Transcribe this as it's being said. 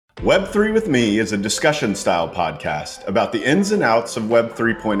Web3 with Me is a discussion-style podcast about the ins and outs of Web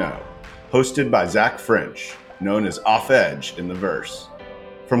 3.0, hosted by Zach French, known as Off Edge in the verse.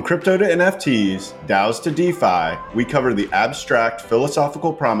 From crypto to NFTs, DAOs to DeFi, we cover the abstract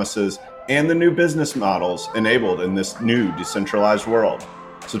philosophical promises and the new business models enabled in this new decentralized world.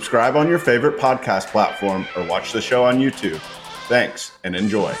 Subscribe on your favorite podcast platform or watch the show on YouTube. Thanks and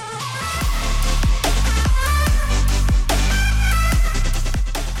enjoy.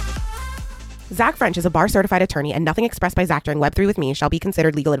 Zach French is a bar-certified attorney, and nothing expressed by Zach during Web3 with Me shall be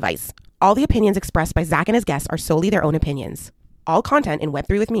considered legal advice. All the opinions expressed by Zach and his guests are solely their own opinions. All content in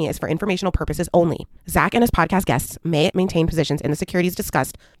Web3 with Me is for informational purposes only. Zach and his podcast guests may maintain positions in the securities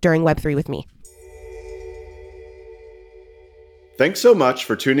discussed during Web3 with Me. Thanks so much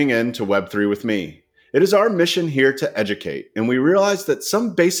for tuning in to Web3 with Me. It is our mission here to educate, and we realize that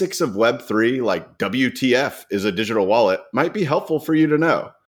some basics of Web3, like WTF is a digital wallet, might be helpful for you to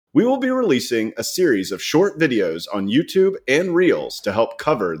know. We will be releasing a series of short videos on YouTube and Reels to help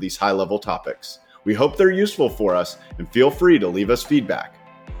cover these high-level topics. We hope they're useful for us, and feel free to leave us feedback.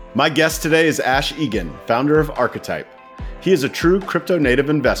 My guest today is Ash Egan, founder of Archetype. He is a true crypto-native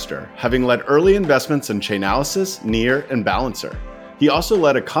investor, having led early investments in Chainalysis, Near, and Balancer. He also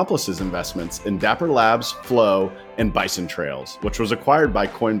led Accomplice's investments in Dapper Labs, Flow, and Bison Trails, which was acquired by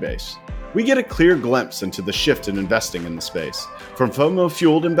Coinbase. We get a clear glimpse into the shift in investing in the space, from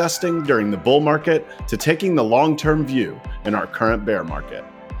FOMO-fueled investing during the bull market to taking the long-term view in our current bear market.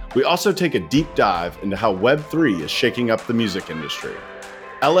 We also take a deep dive into how Web3 is shaking up the music industry.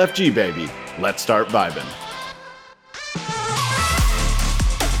 LFG, baby, let's start vibing.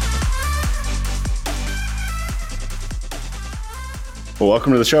 Well,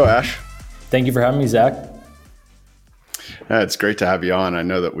 welcome to the show, Ash. Thank you for having me, Zach. It's great to have you on. I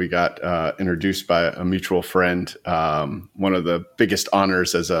know that we got introduced by a mutual friend. One of the biggest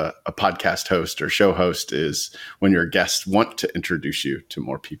honors as a podcast host or show host is when your guests want to introduce you to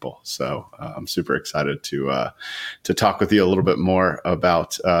more people. So I'm super excited to talk with you a little bit more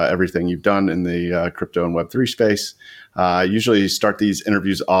about everything you've done in the crypto and Web3 space. I usually start these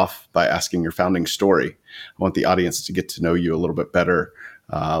interviews off by asking your founding story. I want the audience to get to know you a little bit better.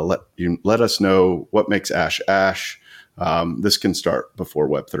 Let us know what makes Ash Ash. This can start before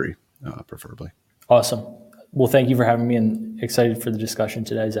Web3, preferably. Awesome. Well, thank you for having me, and excited for the discussion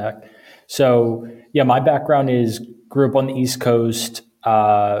today, Zach. So, my background is grew up on the East Coast,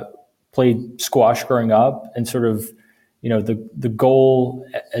 played squash growing up, and sort of, the goal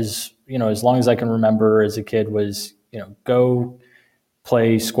as long as I can remember as a kid was, go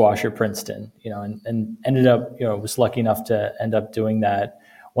play squash at Princeton, and ended up, was lucky enough to end up doing that.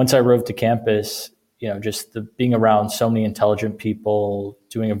 Once I roved to campus, just being around so many intelligent people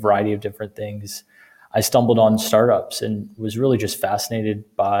doing a variety of different things, I stumbled on startups and was really just fascinated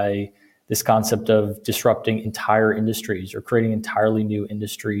by this concept of disrupting entire industries or creating entirely new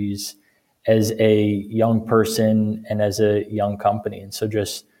industries as a young person and as a young company. And so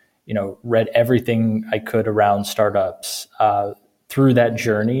just, read everything I could around startups. Through that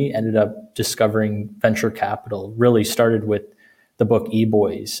journey, ended up discovering venture capital, really started with the book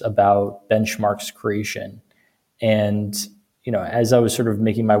E-Boys about Benchmark's creation. And, as I was sort of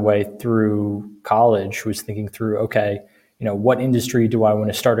making my way through college, was thinking through, okay, what industry do I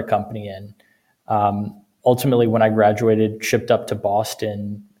want to start a company in? Ultimately, when I graduated, shipped up to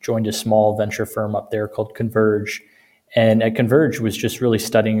Boston, joined a small venture firm up there called Converge. And at Converge was just really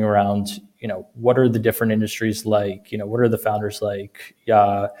studying around, what are the different industries like? What are the founders like?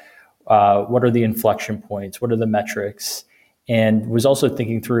 What are the inflection points? What are the metrics? And was also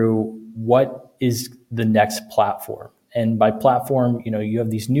thinking through what is the next platform. And by platform, you have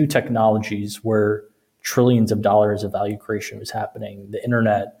these new technologies where trillions of dollars of value creation was happening, the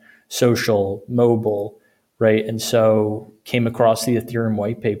internet, social, mobile, right? And so came across the Ethereum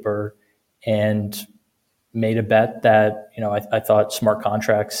white paper and made a bet that, I thought smart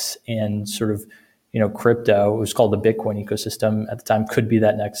contracts and sort of, crypto, it was called the Bitcoin ecosystem at the time, could be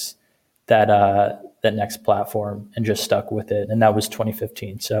that next platform, and just stuck with it. And that was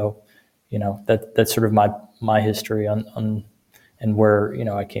 2015. So, that's sort of my history on and where,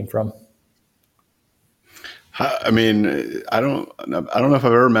 I came from. I mean, I don't know if I've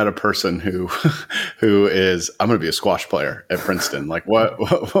ever met a person who is, I'm going to be a squash player at Princeton. Like what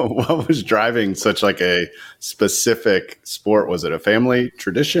was driving such like a specific sport? Was it a family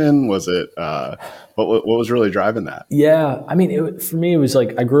tradition? Was it, what was really driving that? Yeah. I mean, for me, it was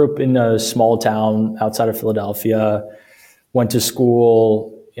like, I grew up in a small town outside of Philadelphia, went to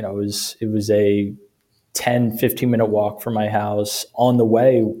school, it was a 10, 15-minute walk from my house. On the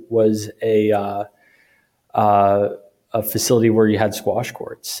way was a a facility where you had squash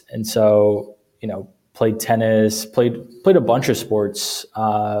courts. And so, played tennis, played a bunch of sports,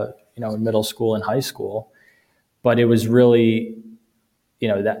 in middle school and high school. But it was really,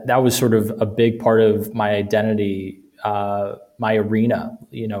 that was sort of a big part of my identity, my arena,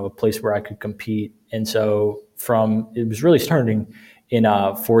 a place where I could compete. And so it was really starting in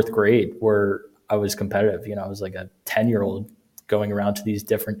fourth grade where I was competitive. I was like a 10-year-old going around to these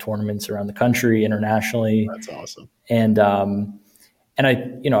different tournaments around the country, internationally. That's awesome. And I'm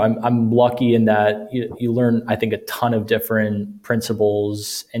lucky in that you learn, I think, a ton of different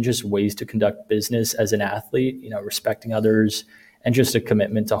principles and just ways to conduct business as an athlete, respecting others and just a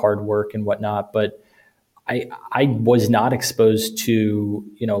commitment to hard work and whatnot. But I was not exposed to,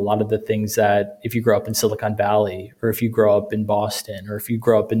 a lot of the things that if you grow up in Silicon Valley or if you grow up in Boston or if you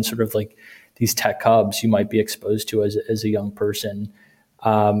grow up in sort of like these tech hubs, you might be exposed to as a young person.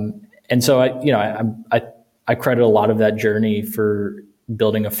 And so I credit a lot of that journey for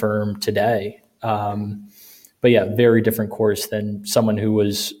building a firm today. But yeah, very different course than someone who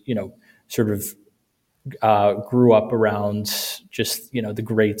was, sort of grew up around just, the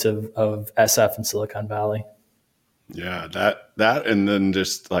greats of SF and Silicon Valley. Yeah, that, and then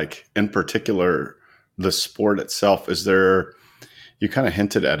just like in particular, the sport itself, you kind of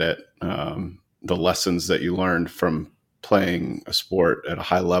hinted at it, the lessons that you learned from playing a sport at a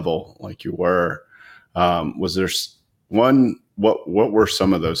high level like you were. Was there one, what were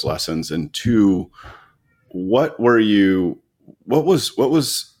some of those lessons? And two, what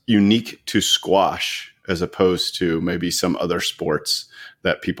was unique to squash as opposed to maybe some other sports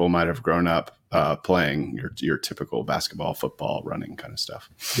that people might have grown up playing, your typical basketball, football, running kind of stuff?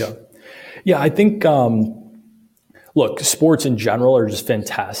 Yeah. I think, look, sports in general are just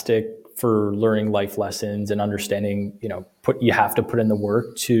fantastic for learning life lessons and understanding, you have to put in the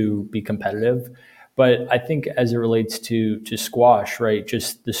work to be competitive. But I think as it relates to squash, right,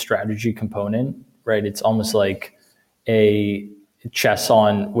 just the strategy component, right, it's almost like a chess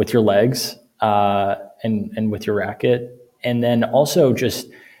on with your legs and with your racket. And then also just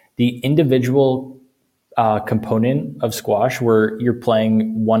the individual component of squash where you're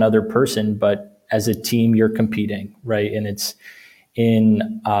playing one other person, but as a team, you're competing, right? And it's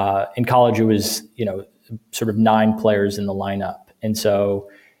in college, it was, sort of 9 players in the lineup. And so,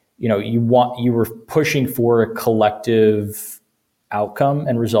 you were pushing for a collective outcome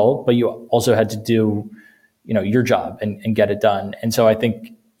and result, but you also had to do, your job and get it done. And so I think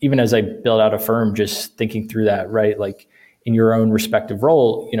even as I build out a firm, just thinking through that, right? Like in your own respective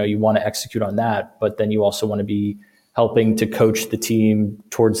role, you want to execute on that, but then you also want to be helping to coach the team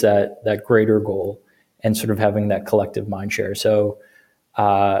towards that greater goal and sort of having that collective mind share. So,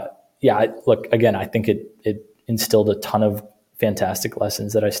 look, again, I think it instilled a ton of fantastic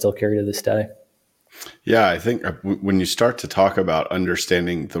lessons that I still carry to this day. Yeah, I think when you start to talk about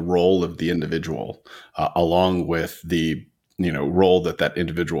understanding the role of the individual, along with the role that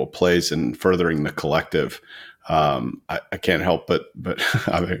individual plays in furthering the collective, I can't help but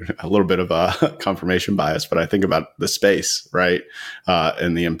I mean, a little bit of a confirmation bias, but I think about the space, right,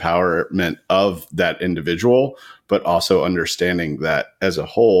 and the empowerment of that individual, but also understanding that as a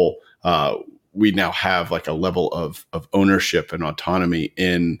whole, we now have like a level of ownership and autonomy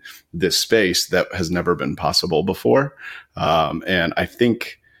in this space that has never been possible before. And I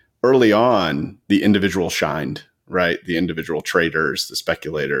think early on, the individual shined, right? The individual traders, the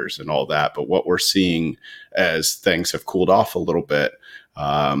speculators and all that. But what we're seeing as things have cooled off a little bit,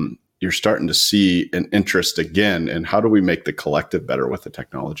 you're starting to see an interest again in how do we make the collective better with the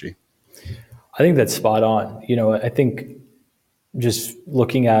technology? I think that's spot on. I think just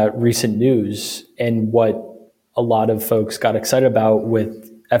looking at recent news and what a lot of folks got excited about with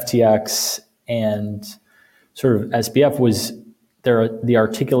FTX and sort of SBF was the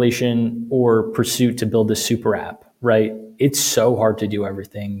articulation or pursuit to build a super app, right? It's so hard to do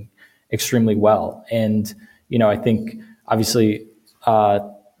everything extremely well. And, I think obviously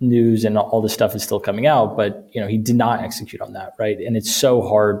news and all this stuff is still coming out, but, he did not execute on that, right? And it's so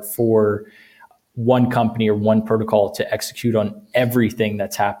hard for one company or one protocol to execute on everything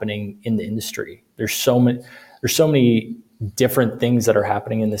that's happening in the industry. There's so many different things that are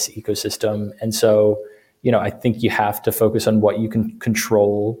happening in this ecosystem. And so, I think you have to focus on what you can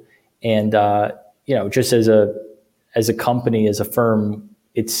control. And, just as a company, as a firm,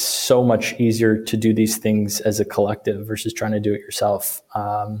 it's so much easier to do these things as a collective versus trying to do it yourself.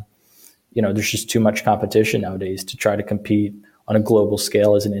 There's just too much competition nowadays to try to compete on a global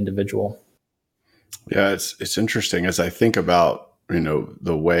scale as an individual. Yeah, it's interesting as I think about,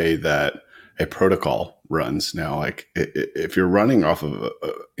 the way that a protocol runs now. Like if you're running off of,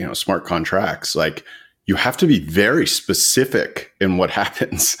 smart contracts, like you have to be very specific in what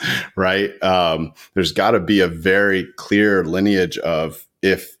happens, right? There's got to be a very clear lineage of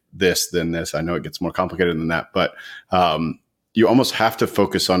if this, then this. I know it gets more complicated than that, but you almost have to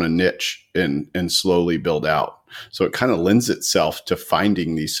focus on a niche and slowly build out. So it kind of lends itself to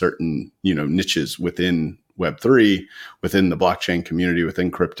finding these certain, niches within Web3, within the blockchain community,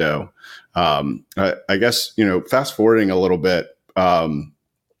 within crypto. I guess, fast forwarding a little bit,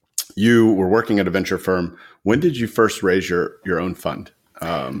 you were working at a venture firm. When did you first raise your own fund?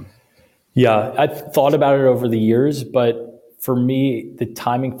 Yeah, I thought about it over the years, but for me, the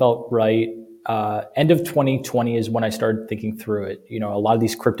timing felt right. End of 2020 is when I started thinking through it. A lot of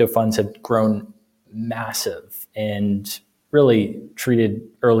these crypto funds have grown massive and really treated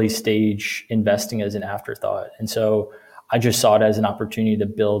early stage investing as an afterthought. And so I just saw it as an opportunity to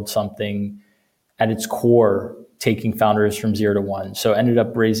build something at its core, taking founders from 0 to 1. So ended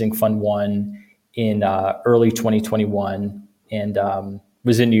up raising Fund 1 in early 2021 and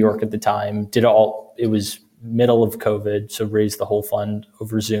was in New York at the time. It was middle of COVID, so raised the whole fund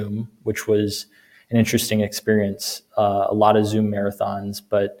over Zoom, which was an interesting experience. A lot of Zoom marathons,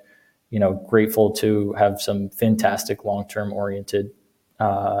 but grateful to have some fantastic long-term oriented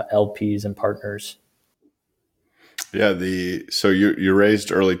LPs and partners. Yeah, so you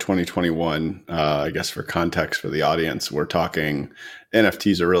raised early 2021. I guess for context for the audience, we're talking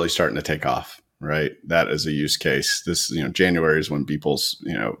NFTs are really starting to take off, right? That is a use case. This, January is when Beeple's,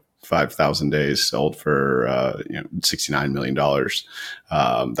 5,000 days sold for $69 million.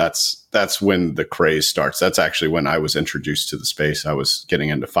 That's when the craze starts. That's actually when I was introduced to the space. I was getting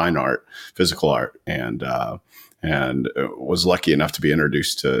into fine art, physical art, and was lucky enough to be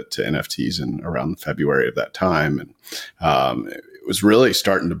introduced to NFTs in around February of that time. And it was really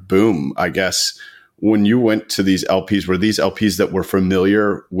starting to boom, I guess. When you went to these LPs, were these LPs that were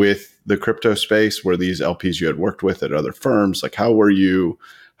familiar with the crypto space? Were these LPs you had worked with at other firms? Like, how were you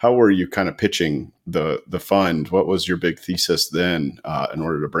kind of pitching the fund? What was your big thesis then in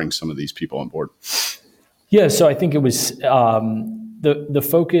order to bring some of these people on board? Yeah, so I think it was the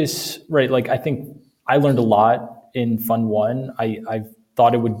focus, right? Like, I think I learned a lot in Fund 1. I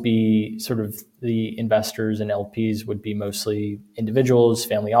thought it would be sort of the investors and LPs would be mostly individuals,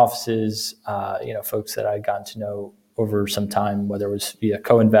 family offices, folks that I'd gotten to know over some time, whether it was via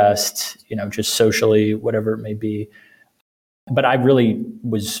co-invest, just socially, whatever it may be. But I really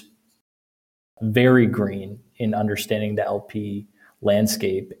was very green in understanding the LP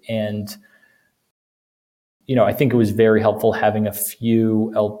landscape. And, I think it was very helpful having a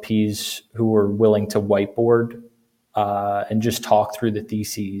few LPs who were willing to whiteboard and just talk through the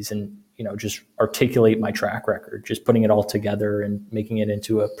theses and, just articulate my track record, just putting it all together and making it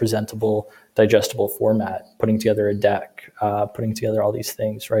into a presentable, digestible format, putting together a deck, putting together all these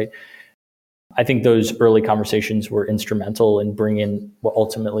things, right? I think those early conversations were instrumental in bringing what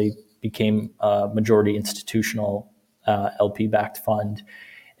ultimately became a majority institutional LP-backed fund.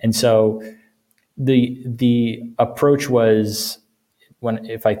 And so the approach was,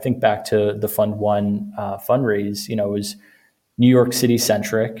 if I think back to the Fund 1 fundraise, it was New York City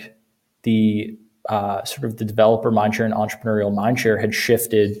centric. The sort of the developer mindshare and entrepreneurial mindshare had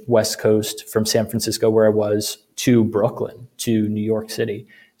shifted West Coast from San Francisco, where I was, to Brooklyn, to New York City.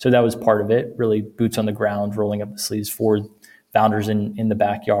 So that was part of it, really boots on the ground, rolling up the sleeves for founders in the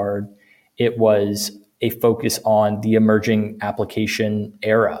backyard. It was a focus on the emerging application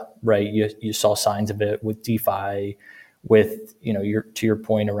era, right? You saw signs of it with DeFi, with, to your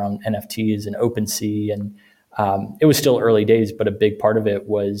point around NFTs and OpenSea. And it was still early days, but a big part of it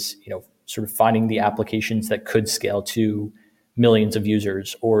was, sort of finding the applications that could scale to millions of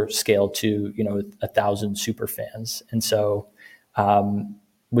users or scale to, 1,000 super fans. And so,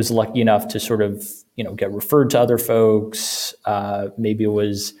 was lucky enough to sort of, get referred to other folks. Maybe it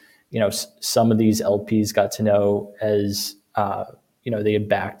was, some of these LPs got to know as, they had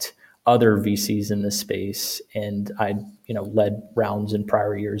backed other VCs in this space, and I'd, led rounds in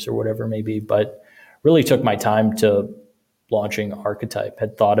prior years or whatever it may be, but really took my time to launching Archetype.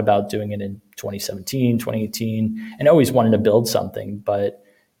 Had thought about doing it in 2017, 2018, and always wanted to build something, but,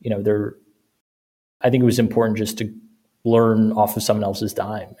 I think it was important just to learn off of someone else's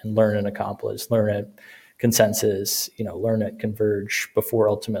dime and learn at Accomplice, learn at Consensus, learn at Converge before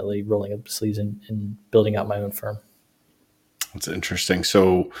ultimately rolling up the sleeves and building out my own firm. That's interesting.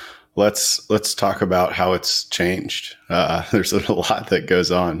 So let's talk about how it's changed. There's a lot that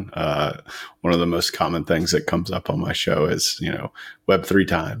goes on. One of the most common things that comes up on my show is, Web3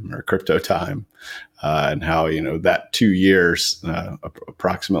 time or crypto time, and how, that 2 years,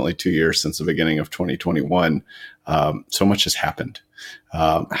 approximately 2 years since the beginning of 2021, so much has happened.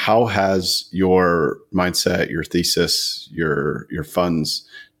 How has your mindset, your thesis, your funds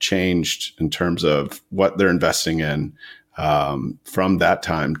changed in terms of what they're investing in from that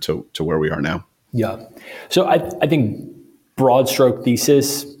time to where we are now? Yeah. So I think broad stroke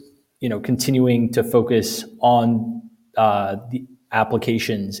thesis, continuing to focus on the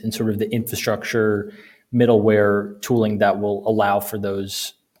applications and sort of the infrastructure, middleware tooling that will allow for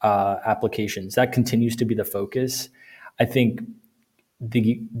those applications. That continues to be the focus. I think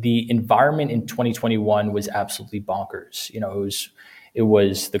the environment in 2021 was absolutely bonkers. It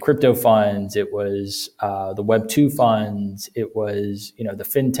was the crypto funds, it was the Web2 funds, it was the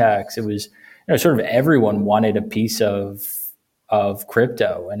fintechs, it was sort of everyone wanted a piece of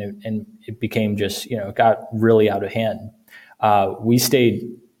crypto, and it became just it got really out of hand. We stayed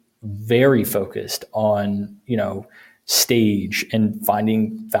very focused on stage and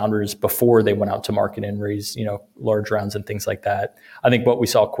finding founders before they went out to market and raise large rounds and things like that. I think what we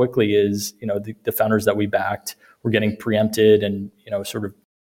saw quickly is the founders that we backed were getting preempted, and sort of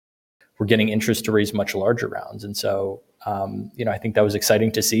we're getting interest to raise much larger rounds. And so I think that was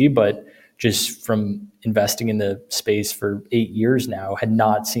exciting to see, but just from investing in the space for 8 years now, had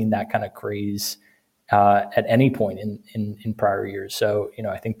not seen that kind of craze at any point in prior years. So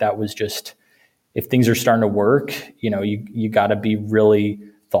I think that was just, if things are starting to work, you got to be really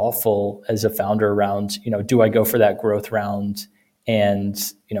thoughtful as a founder around, do I go for that growth round? And,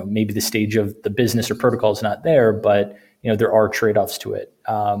 maybe the stage of the business or protocol is not there, but, there are trade-offs to it.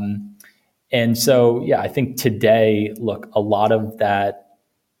 And so, I think today, look, a lot of that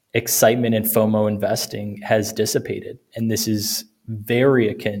excitement and FOMO investing has dissipated. And this is very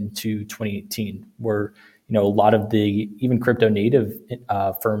akin to 2018, where a lot of the even crypto native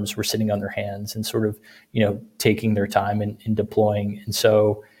firms were sitting on their hands and sort of taking their time in deploying. And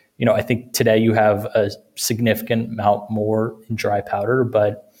so I think today you have a significant amount more in dry powder,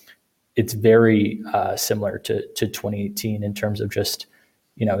 but it's very similar to 2018 in terms of just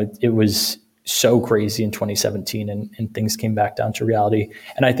it was so crazy in 2017, and things came back down to reality.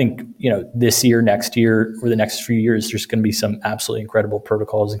 And I think this year, next year, or the next few years, there's going to be some absolutely incredible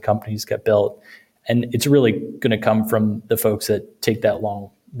protocols and companies get built. And it's really going to come from the folks that take that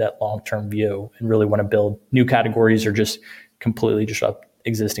long-term view and really want to build new categories or just completely disrupt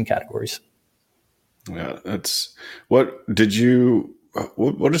existing categories. Yeah, what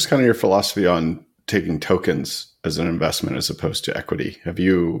is kind of your philosophy on taking tokens as an investment as opposed to equity? Have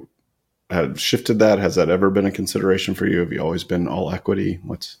you shifted that? Has that ever been a consideration for you? Have you always been all equity?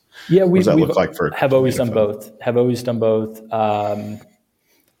 What does that look like for? Have always done both. I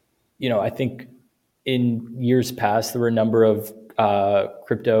think in years past, there were a number of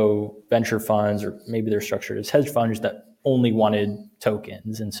crypto venture funds, or maybe they're structured as hedge funds, that only wanted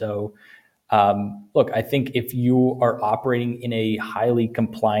tokens. And so, look, I think if you are operating in a highly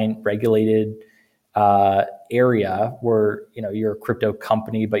compliant, regulated area where you're a crypto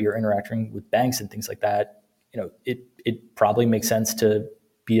company, but you're interacting with banks and things like that, it probably makes sense to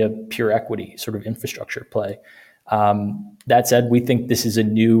be a pure equity sort of infrastructure play. That said, we think this is a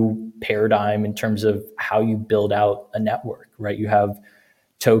new paradigm in terms of how you build out a network, right? You have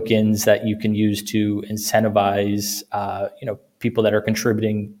tokens that you can use to incentivize, people that are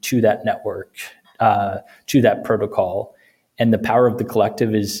contributing to that network, to that protocol. And the power of the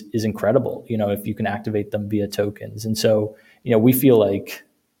collective is incredible, if you can activate them via tokens. And so, we feel like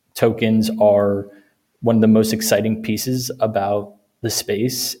tokens are one of the most exciting pieces about the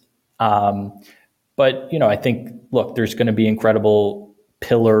space. But, I think, look, there's going to be incredible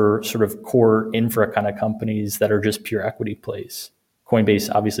pillar sort of core infra kind of companies that are just pure equity plays.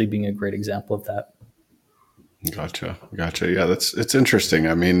 Coinbase obviously being a great example of that. Gotcha. Yeah, it's interesting.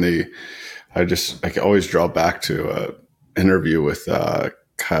 I mean, I always draw back to a interview with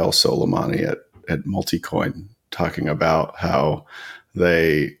Kyle Soleimani at Multicoin, talking about how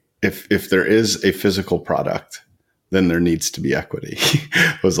if there is a physical product, then there needs to be equity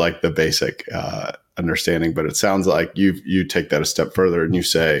was like the basic understanding. But it sounds like you take that a step further and you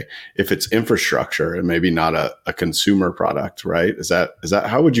say, if it's infrastructure and maybe not a consumer product, right? Is that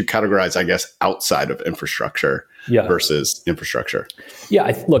how would you categorize, I guess, outside of infrastructure versus infrastructure? Yeah,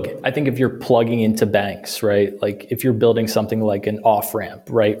 I think if you're plugging into banks, right? Like if you're building something like an off ramp,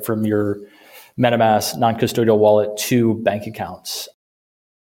 right, from your MetaMask non-custodial wallet to bank accounts,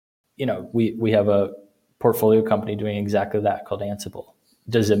 we have a portfolio company doing exactly that called Ansible.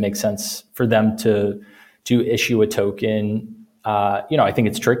 does it make sense for them to issue a token? I think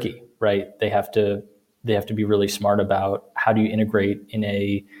it's tricky, right? They have to be really smart about how do you integrate in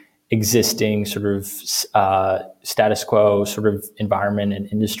a existing sort of status quo sort of environment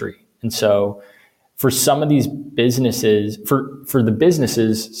and industry. And so for some of these businesses, for the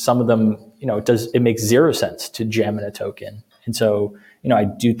businesses, some of them, it makes zero sense to jam in a token. And so, I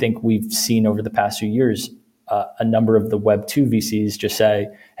do think we've seen over the past few years a number of the Web2 VCs just say,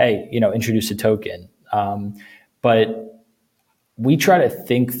 hey, introduce a token. But we try to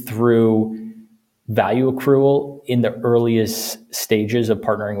think through value accrual in the earliest stages of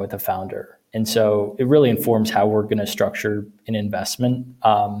partnering with a founder. And so it really informs how we're going to structure an investment.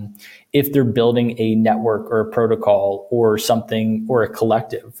 If they're building a network or a protocol or something or a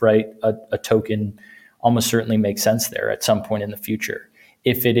collective, right? A token almost certainly makes sense there at some point in the future.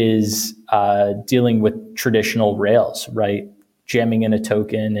 If it is dealing with traditional Rails, right? Jamming in a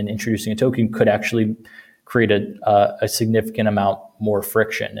token and introducing a token could actually create a significant amount more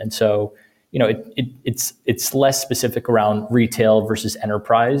friction. And so, it's less specific around retail versus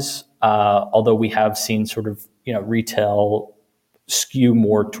enterprise. Although we have seen sort of, retail skew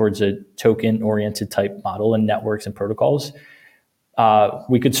more towards a token-oriented type model and networks and protocols.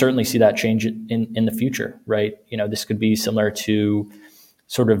 We could certainly see that change in the future, right? This could be similar to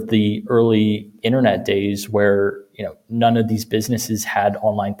sort of the early internet days where, none of these businesses had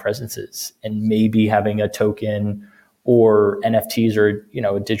online presences, and maybe having a token or NFTs or,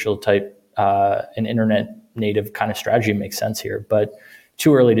 a digital type, an internet native kind of strategy makes sense here, but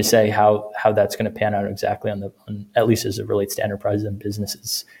too early to say how that's going to pan out exactly on at least as it relates to enterprises and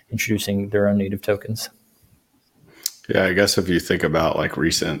businesses introducing their own native tokens. Yeah, I guess if you think about like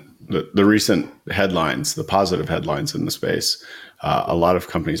the recent headlines, the positive headlines in the space, a lot of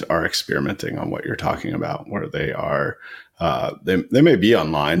companies are experimenting on what you're talking about, where they are, they may be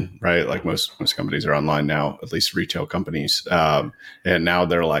online, right? Like most companies are online now, at least retail companies. And now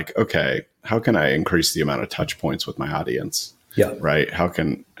they're like, okay, how can I increase the amount of touch points with my audience? Yeah. Right. How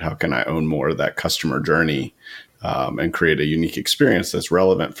can I own more of that customer journey, and create a unique experience that's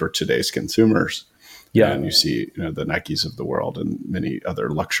relevant for today's consumers? Yeah. And you see, the Nikes of the world and many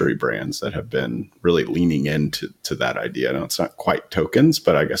other luxury brands that have been really leaning into that idea. Now, it's not quite tokens,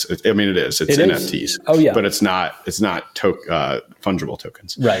 but I guess it is. It's NFTs. Oh yeah. But it's not fungible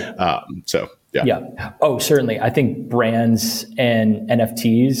tokens. Right. So yeah. Yeah. Oh, certainly. I think brands and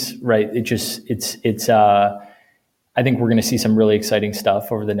NFTs, right? It's I think we're going to see some really exciting stuff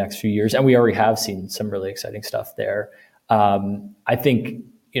over the next few years, and we already have seen some really exciting stuff there. I think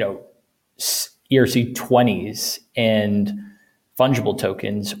ERC20s and fungible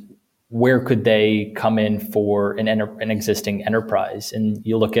tokens, where could they come in for an existing enterprise? And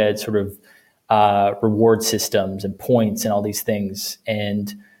you look at sort of reward systems and points and all these things,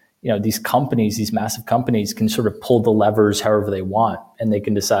 and these companies, these massive companies, can sort of pull the levers however they want, and they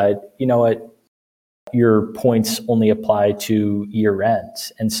can decide, what, your points only apply to year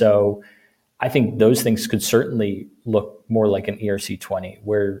ends. And so I think those things could certainly look more like an ERC20,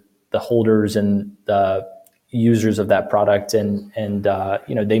 where the holders and the users of that product and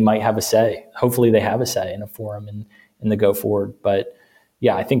they might have a say. Hopefully they have a say in a forum in the go forward. But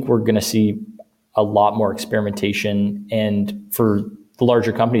yeah, I think we're going to see a lot more experimentation, and for the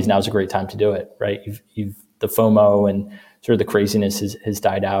larger companies, now is a great time to do it, right? You've the FOMO and sort of the craziness has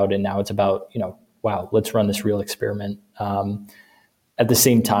died out, and now it's about, wow, let's run this real experiment. At the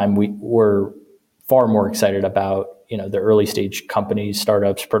same time, we're far more excited about, the early stage companies,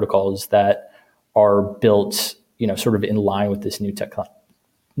 startups, protocols that are built, sort of in line with this new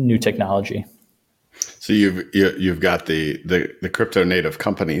technology. So you've got the crypto native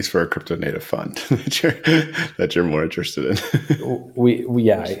companies for a crypto native fund that you're more interested in.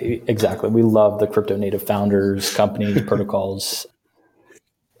 Yeah, exactly. We love the crypto native founders, companies, protocols,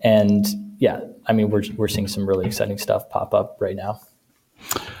 and yeah, we're seeing some really exciting stuff pop up right now.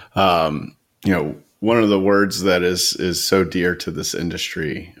 One of the words that is so dear to this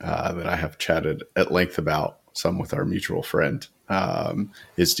industry that I have chatted at length about, some with our mutual friend,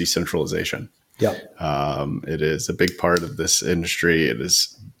 is decentralization. Yeah. It is a big part of this industry. It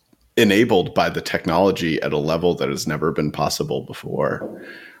is enabled by the technology at a level that has never been possible before.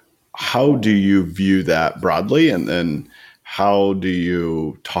 How do you view that broadly? And then how do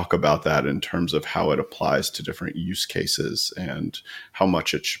you talk about that in terms of how it applies to different use cases and how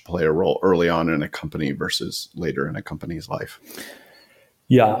much it should play a role early on in a company versus later in a company's life?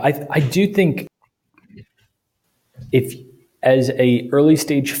 Yeah, I do think if, as a early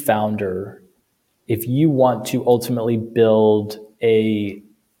stage founder, if you want to ultimately build a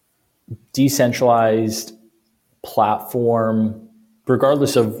decentralized platform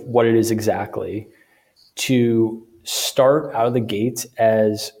regardless of what it is exactly, to start out of the gates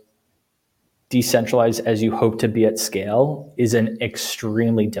as decentralized as you hope to be at scale is an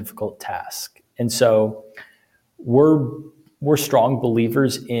extremely difficult task. And so we're strong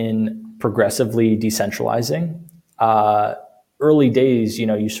believers in progressively decentralizing. Early days,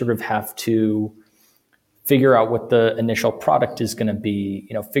 you sort of have to figure out what the initial product is going to be,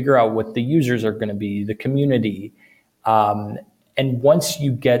 figure out what the users are going to be, the community. And once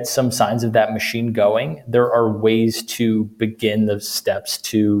you get some signs of that machine going, there are ways to begin the steps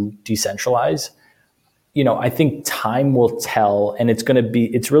to decentralize. I think time will tell, and it's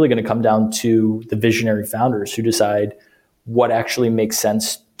really going to come down to the visionary founders who decide what actually makes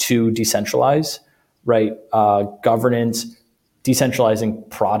sense to decentralize, right? Governance, decentralizing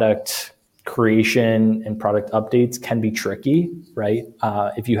product creation and product updates can be tricky, right?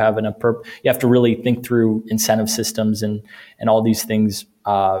 If you have you have to really think through incentive systems and all these things,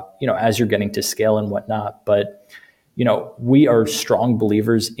 as you're getting to scale and whatnot. But, we are strong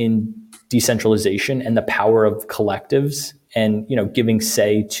believers in decentralization and the power of collectives and, giving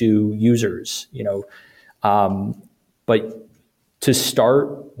say to users, but to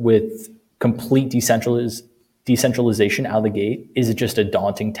start with complete decentralization out of the gate is just a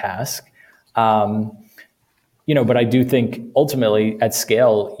daunting task. But I do think ultimately at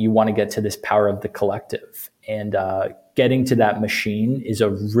scale, you want to get to this power of the collective, and getting to that machine is a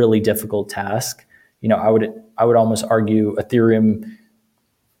really difficult task. I would almost argue Ethereum,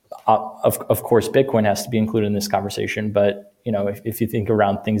 of course, Bitcoin has to be included in this conversation. But, if you think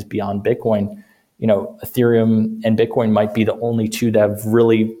around things beyond Bitcoin, Ethereum and Bitcoin might be the only two that have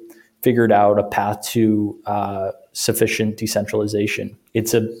really figured out a path to sufficient decentralization.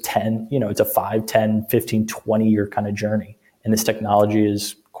 It's a 5, 10, 15, 20 year kind of journey. And this technology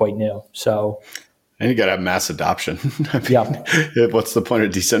is quite new. So, and you got to have mass adoption. What's the point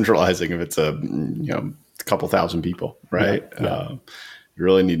of decentralizing if it's a couple thousand people, right? Yeah. You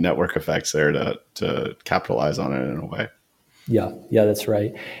really need network effects there to capitalize on it in a way. Yeah, that's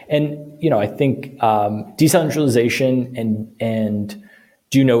right. And, I think decentralization and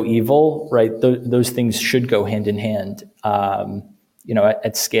do no evil, right? Those things should go hand in hand.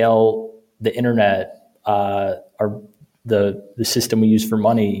 At scale, the internet, the system we use for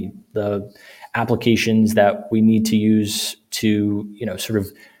money, the applications that we need to use to, sort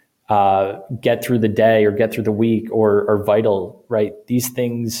of get through the day or get through the week or vital, right? These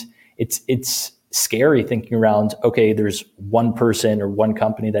things, it's scary thinking around, okay, there's one person or one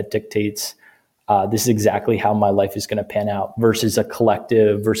company that dictates this is exactly how my life is going to pan out versus a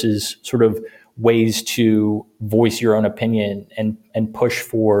collective versus sort of ways to voice your own opinion and push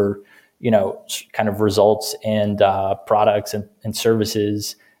for, kind of results and products and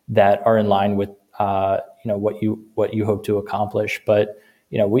services that are in line with, what you hope to accomplish. But,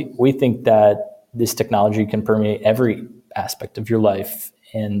 we think that this technology can permeate every aspect of your life,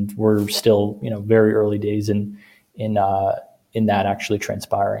 and we're still, very early days in that actually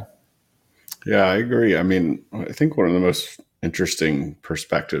transpiring. Yeah, I agree. I mean, I think one of the most interesting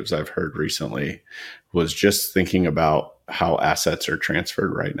perspectives I've heard recently was just thinking about how assets are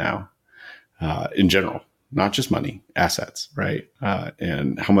transferred right now, in general, not just money, assets, right?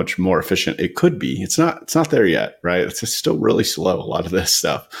 And how much more efficient it could be. It's not there yet, right? It's just still really slow, a lot of this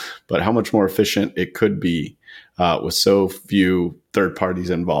stuff, but how much more efficient it could be with so few third parties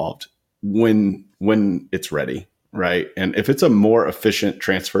involved when it's ready, right? And if it's a more efficient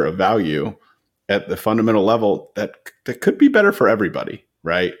transfer of value at the fundamental level, that could be better for everybody,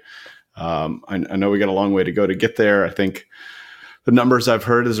 right? I know we got a long way to go to get there. I think the numbers I've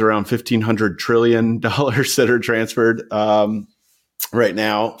heard is around $1,500 trillion that are transferred right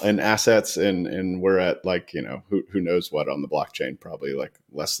now in assets, and we're at who knows what on the blockchain, probably like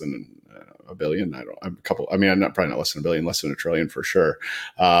less than a billion. I'm probably not less than a billion, less than $1 trillion for sure.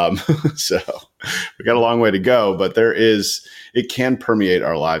 So we got a long way to go, but it can permeate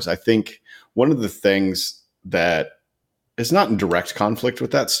our lives. I think one of the things that is not in direct conflict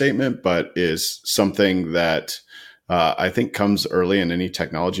with that statement, but is something that I think comes early in any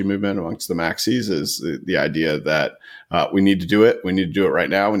technology movement amongst the maxis, is the idea that we need to do it. We need to do it right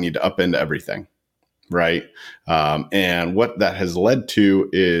now. We need to upend everything, right? And what that has led to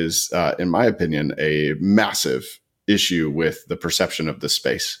is, in my opinion, a massive issue with the perception of the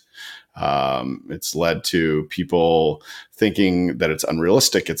space. It's led to people thinking that it's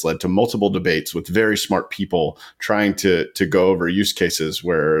unrealistic. It's led to multiple debates with very smart people trying to go over use cases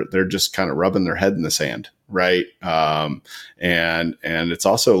where they're just kind of rubbing their head in the sand, right? And it's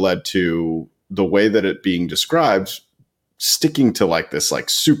also led to the way that it being described sticking to like this like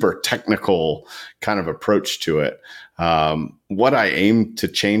super technical kind of approach to it. What I aim to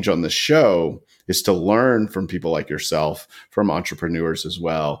change on the show is to learn from people like yourself, from entrepreneurs as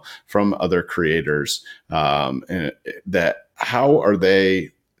well, from other creators, and that how are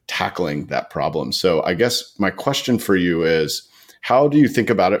they tackling that problem? So I guess my question for you is, how do you think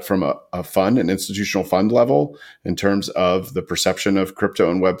about it from a fund, an institutional fund level, in terms of the perception of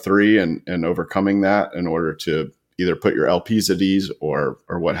crypto and Web3 and overcoming that in order to either put your LPs at ease or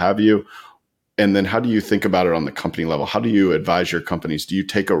what have you? And then how do you think about it on the company level? How do you advise your companies? Do you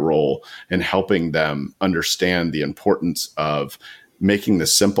take a role in helping them understand the importance of making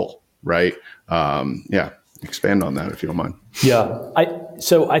this simple, right? Expand on that if you don't mind.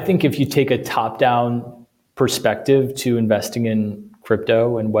 So I think if you take a top-down perspective to investing in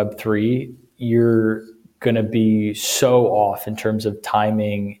crypto and Web3, you're going to be so off in terms of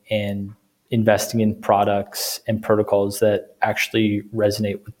timing and investing in products and protocols that actually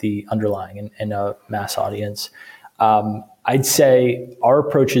resonate with the underlying and a mass audience. I'd say our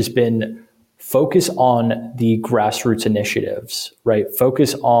approach has been focus on the grassroots initiatives, right?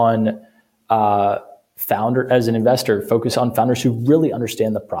 Focus on as an investor, focus on founders who really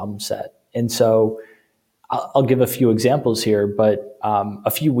understand the problem set. And so I'll give a few examples here, but a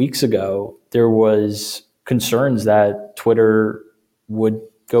few weeks ago, there was concerns that Twitter would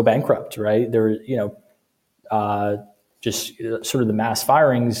go bankrupt, right? There, just sort of the mass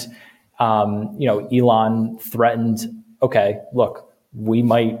firings, Elon threatened, okay, look, we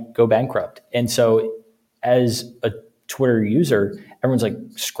might go bankrupt. And so as a Twitter user, everyone's like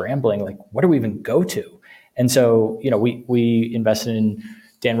scrambling, like, what do we even go to? And so, we invested in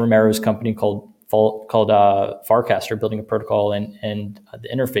Dan Romero's company called Farcaster, building a protocol and the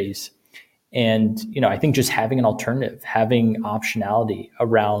interface. And, I think just having an alternative, having optionality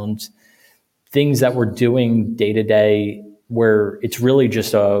around things that we're doing day to day, where it's really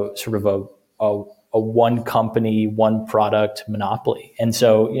just a sort of a one company, one product monopoly. And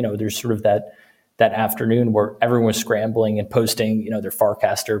so, there's sort of that afternoon where everyone was scrambling and posting, their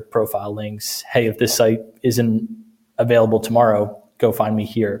Farcaster profile links. Hey, if this site isn't available tomorrow, go find me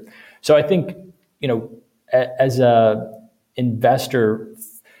here. So I think, as a investor,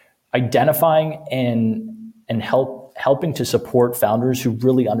 identifying and helping to support founders who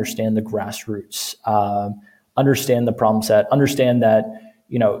really understand the grassroots, understand the problem set, understand that,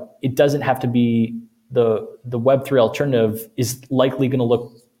 it doesn't have to be the Web3 alternative is likely going to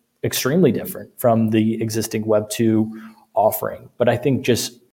look extremely different from the existing Web2 offering. But I think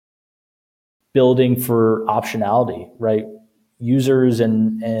just building for optionality, right? Users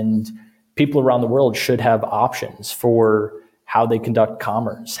and people around the world should have options for how they conduct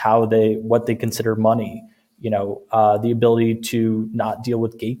commerce, what they consider money, the ability to not deal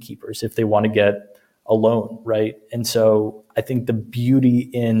with gatekeepers if they want to get a loan, right? And so I think the beauty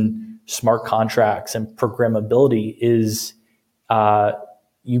in smart contracts and programmability is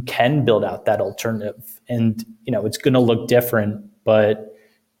you can build out that alternative, and it's going to look different, but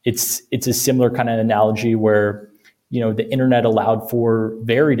it's a similar kind of analogy where the internet allowed for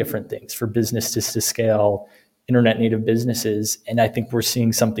very different things for businesses to scale, internet native businesses. And I think we're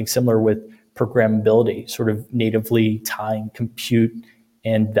seeing something similar with programmability, sort of natively tying compute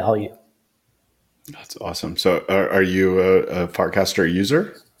and value. That's awesome. So are you a Farcaster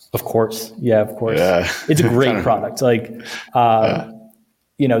user? Of course. Yeah, of course. Yeah. It's a great product. Like,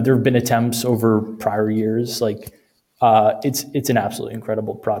 there have been attempts over prior years. Like, it's an absolutely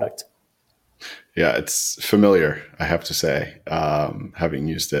incredible product. Yeah, it's familiar, I have to say, having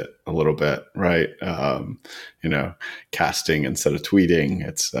used it a little bit, right? Casting instead of tweeting,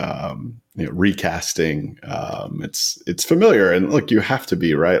 it's, recasting. It's familiar. And look, you have to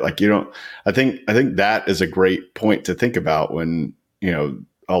be, right? Like I think that is a great point to think about when,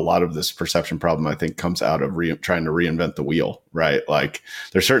 a lot of this perception problem, I think, comes out of trying to reinvent the wheel, right? Like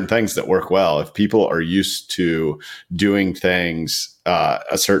there's certain things that work well. If people are used to doing things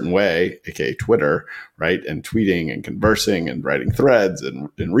a certain way, aka Twitter, right? And tweeting and conversing and writing threads and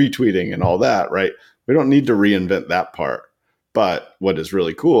retweeting and all that, right? We don't need to reinvent that part. But what is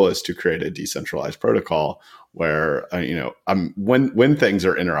really cool is to create a decentralized protocol where, when things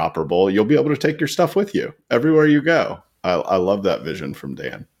are interoperable, you'll be able to take your stuff with you everywhere you go. I love that vision from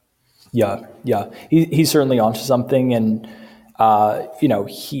Dan. Yeah. He's certainly onto something, and I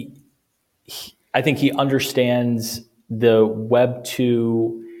think he understands the Web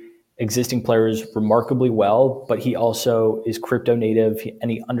 2 existing players remarkably well, but he also is crypto native, and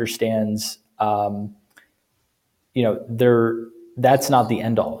he understands, that's not the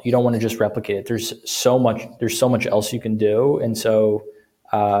end all. You don't want to just replicate it. There's so much else you can do, and so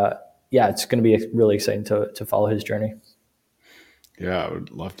it's going to be really exciting to follow his journey. Yeah, I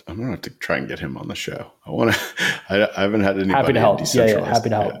would love to. I'm gonna have to try and get him on the show. I want to. I haven't had anybody Happy to help. decentralized. Yeah, happy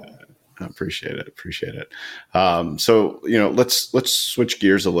to help. Yeah, I appreciate it. Appreciate it. So let's switch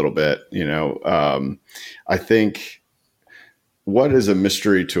gears a little bit. I think what is a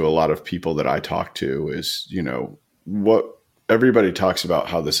mystery to a lot of people that I talk to is what everybody talks about,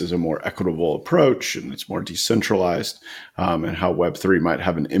 how this is a more equitable approach and it's more decentralized, and how Web3 might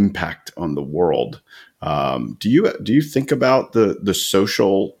have an impact on the world. Do you think about the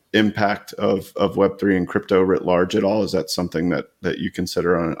social impact of Web3 and crypto writ large at all? Is that something that you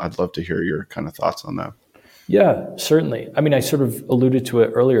consider? I'd love to hear your kind of thoughts on that. Yeah, certainly. I mean, I sort of alluded to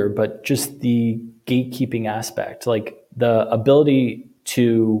it earlier, but just the gatekeeping aspect, like the ability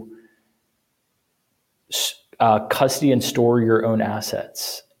to custody and store your own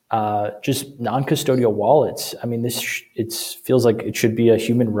assets, just non-custodial wallets. I mean, it feels like it should be a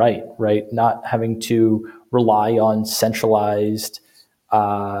human right? Not having to rely on centralized,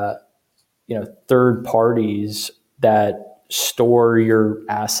 third parties that store your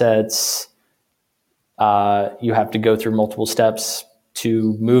assets. You have to go through multiple steps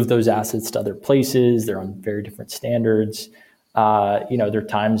to move those assets to other places. They're on very different standards. There are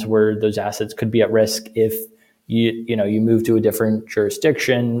times where those assets could be at risk if you move to a different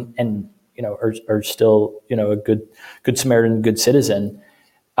jurisdiction and are still a good Samaritan, good citizen.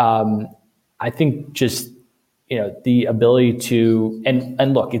 I think just the ability to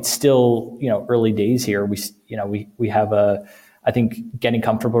and look, it's still early days here. We have I think getting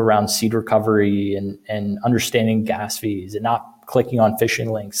comfortable around seed recovery and understanding gas fees and not clicking on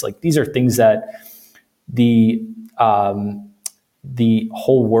phishing links. Like these are things that the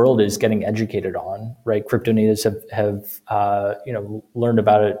whole world is getting educated on, right? Crypto natives have learned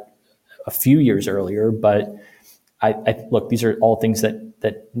about it a few years earlier, but I look, these are all things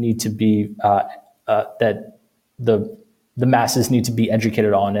that need to be that the masses need to be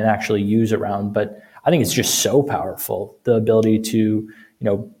educated on and actually use around. But I think it's just so powerful, the ability to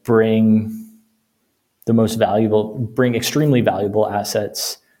bring extremely valuable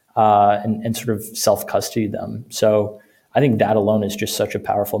assets and sort of self-custody them. So I think that alone is just such a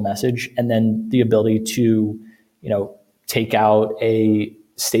powerful message. And then the ability to, take out a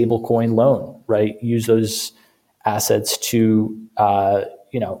stable coin loan, right? Use those assets to,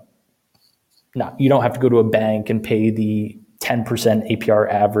 you don't have to go to a bank and pay the 10%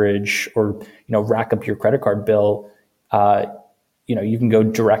 APR average or, rack up your credit card bill. You can go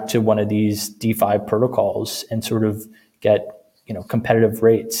direct to one of these DeFi protocols and sort of get, competitive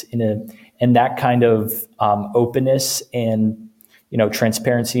rates and that kind of openness and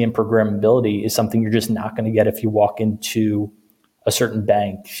transparency and programmability is something you're just not going to get if you walk into a certain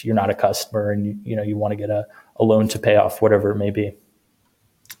bank. You're not a customer, and you want to get a loan to pay off whatever it may be.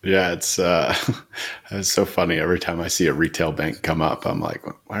 Yeah, it's so funny. Every time I see a retail bank come up, I'm like,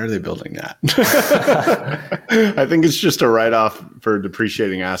 why are they building that? I think it's just a write-off for a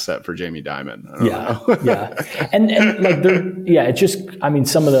depreciating asset for Jamie Dimon. I don't know. Yeah. And like, it's just, I mean,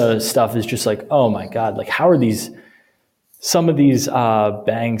 some of the stuff is just like, oh my God, like how are some of these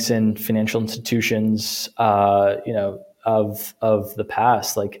banks and financial institutions, of the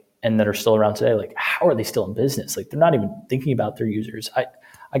past, like, and that are still around today, like, how are they still in business? Like, they're not even thinking about their users.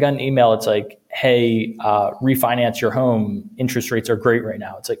 I got an email. It's like, hey, refinance your home. Interest rates are great right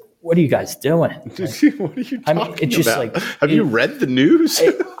now. It's like, what are you guys doing? Like, what are you talking it's just about? like, have you read the news?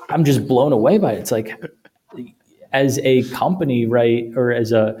 I'm just blown away by it. It's like, as a company, right, or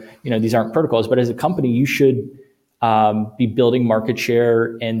as these aren't protocols, but as a company, you should be building market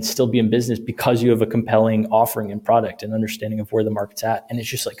share and still be in business because you have a compelling offering and product and understanding of where the market's at. And it's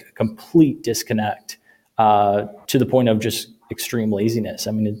just like a complete disconnect to the point of just extreme laziness.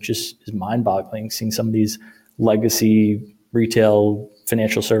 I mean, it just is mind-boggling seeing some of these legacy retail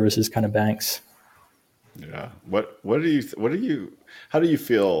financial services kind of banks. Yeah. How do you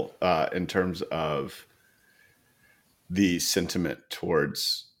feel in terms of the sentiment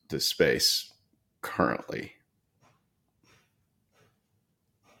towards the space currently?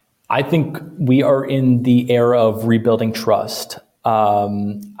 I think we are in the era of rebuilding trust.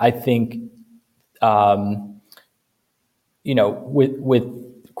 I think,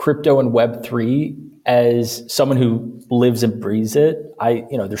 with crypto and Web3, as someone who lives and breathes it,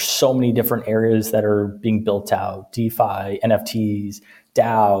 there's so many different areas that are being built out: DeFi, NFTs,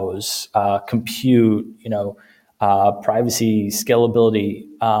 DAOs, compute, privacy, scalability,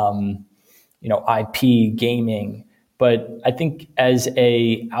 IP, gaming. But I think as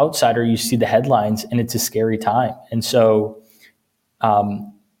a outsider, you see the headlines and it's a scary time. And so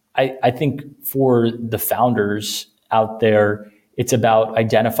I think for the founders out there, it's about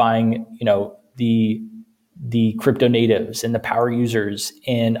identifying, the crypto natives and the power users,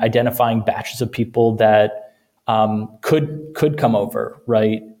 and identifying batches of people that could come over,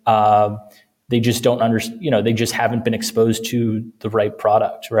 right? They just don't understand, they just haven't been exposed to the right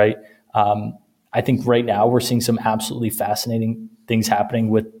product, right? I think right now we're seeing some absolutely fascinating things happening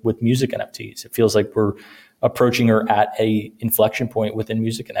with music NFTs. It feels like we're approaching or at a inflection point within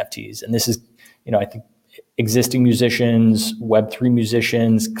music NFTs. And this is, I think existing musicians, Web3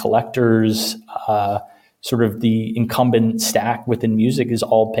 musicians, collectors, sort of the incumbent stack within music is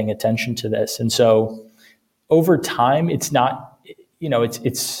all paying attention to this. And so over time, it's not,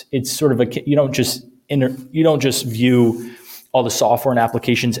 it's sort of you don't just view all the software and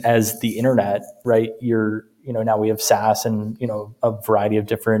applications as the internet, right? Now we have SaaS and, a variety of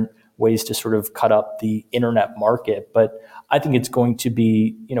different ways to sort of cut up the internet market. But I think it's going to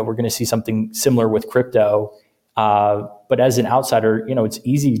be, we're going to see something similar with crypto. But as an outsider, it's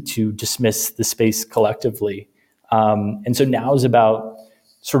easy to dismiss the space collectively. And so now is about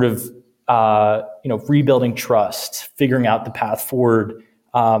sort of, rebuilding trust, figuring out the path forward.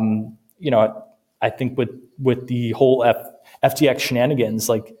 I think with the whole FTX shenanigans,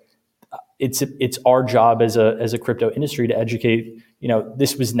 like it's our job as a crypto industry to educate,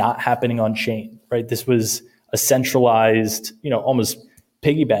 this was not happening on chain, right? This was a centralized, almost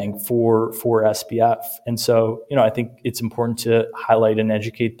piggy bank for SBF. And so, I think it's important to highlight and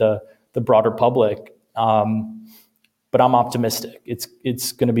educate the broader public. But I'm optimistic.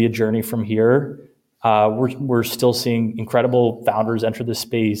 It's going to be a journey from here. We're still seeing incredible founders enter the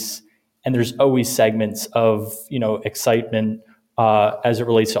space, and there's always segments of excitement as it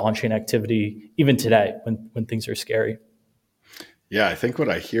relates to on-chain activity, even today when things are scary. Yeah, I think what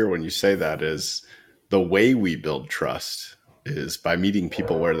I hear when you say that is the way we build trust is by meeting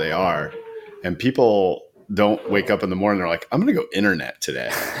people where they are, and people don't wake up in the morning and they're like, I'm going to go internet today.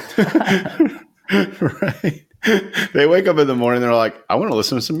 Right? They wake up in the morning, they're like, I want to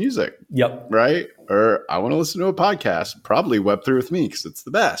listen to some music. Yep. Right. Or I want to listen to a podcast, probably Web3 with me because it's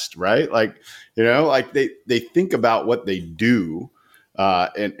the best. Right. Like, they think about what they do.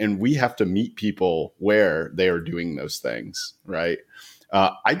 And we have to meet people where they are doing those things. Right.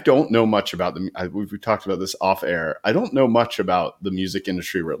 I don't know much about we've talked about this off air. I don't know much about the music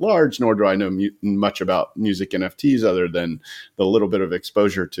industry writ large, nor do I know much about music NFTs other than the little bit of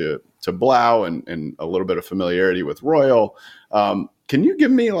exposure to Blau and a little bit of familiarity with Royal. Can you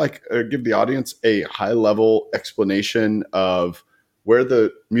give me give the audience a high level explanation of where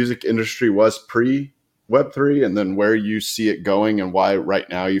the music industry was pre Web3 and then where you see it going and why right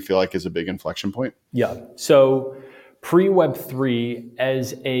now you feel like is a big inflection point? Yeah. So pre-Web3,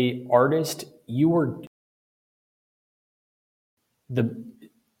 as a artist, I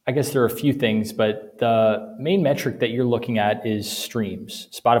guess there are a few things, but the main metric that you're looking at is streams,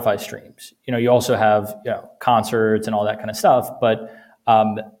 Spotify streams. You also have concerts and all that kind of stuff, but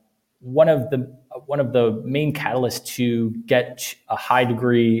one of the main catalysts to get a high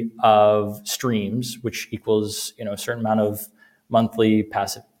degree of streams, which equals a certain amount of monthly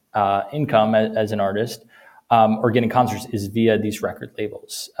passive income as an artist, or getting concerts, is via these record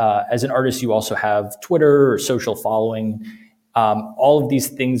labels. As an artist, you also have Twitter or social following. All of these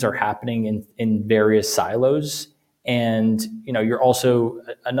things are happening in various silos. And, you're also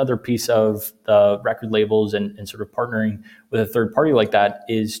another piece of the record labels and sort of partnering with a third party like that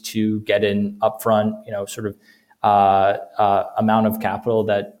is to get in upfront, sort of amount of capital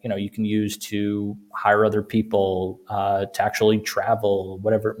that, you can use to hire other people, to actually travel,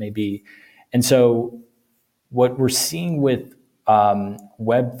 whatever it may be. And so what we're seeing with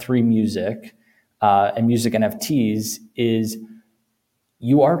Web3 music and music NFTs is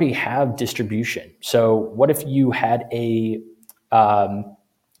you already have distribution. So what if you had a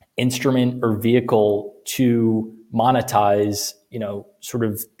instrument or vehicle to monetize, sort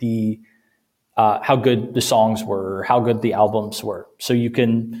of the how good the songs were, how good the albums were. So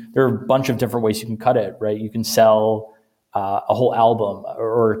there are a bunch of different ways you can cut it, right? You can sell a whole album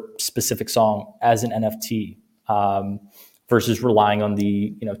or a specific song as an NFT. Versus relying on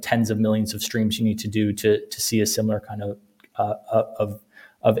the tens of millions of streams you need to do to see a similar kind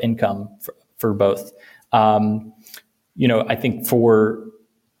of income for both. I think for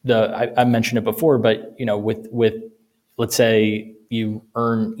I mentioned it before, but with let's say you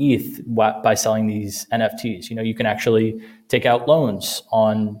earn ETH by selling these NFTs, you can actually take out loans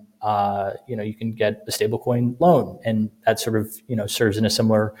on you can get a stablecoin loan, and that sort of serves in a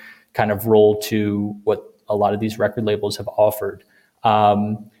similar kind of role to what a lot of these record labels have offered.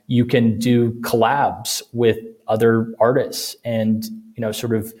 You can do collabs with other artists and,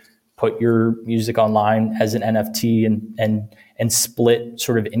 sort of put your music online as an NFT and split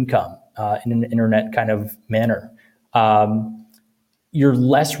sort of income. in an internet kind of manner. You're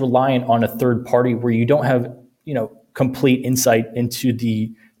less reliant on a third party where you don't have, complete insight into the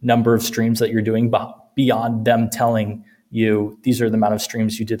number of streams that you're doing beyond them telling you these are the amount of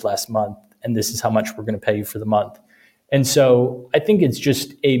streams you did last month and this is how much we're going to pay you for the month. And so I think it's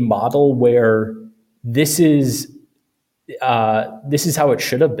just a model where this is how it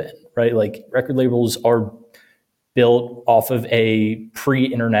should have been, right? Like record labels are built off of a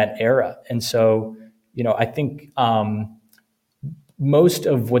pre-internet era. And so, I think most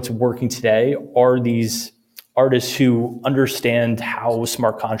of what's working today are these artists who understand how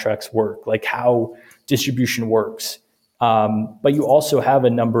smart contracts work, like how distribution works. But you also have a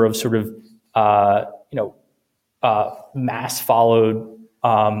number of sort of, mass followed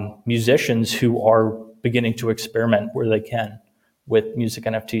musicians who are beginning to experiment where they can with music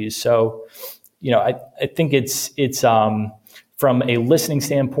NFTs. So, I think it's from a listening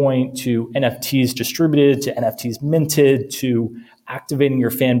standpoint to NFTs distributed to NFTs minted to activating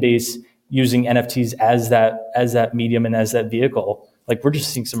your fan base using NFTs as that medium and as that vehicle. Like we're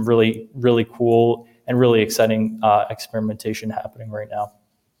just seeing some really, really cool and really exciting experimentation happening right now.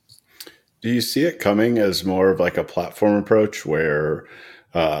 Do you see it coming as more of like a platform approach where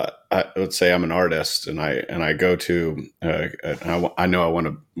let's say I'm an artist and I go to I know I want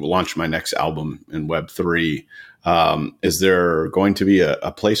to launch my next album in Web3. Is there going to be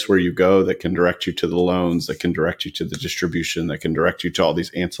a place where you go that can direct you to the loans, that can direct you to the distribution, that can direct you to all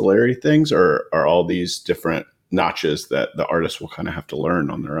these ancillary things, or are all these different notches that the artist will kind of have to learn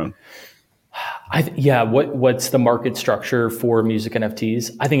on their own? What's the market structure for music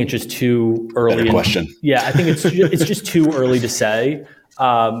NFTs? I think it's just too early. Better question. Yeah, I think it's just too early to say.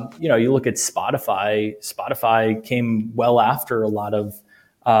 You look at Spotify. Spotify came well after a lot of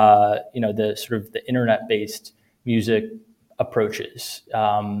the sort of the internet-based music approaches.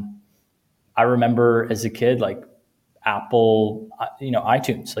 I remember as a kid, like Apple,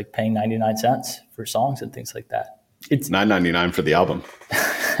 iTunes, like paying 99 cents for songs and things like that. It's $9.99 for the album.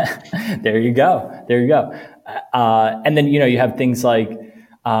 There you go. And then, you have things like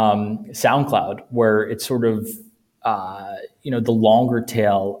SoundCloud, where it's sort of, the longer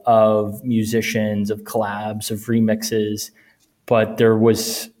tail of musicians, of collabs, of remixes. But there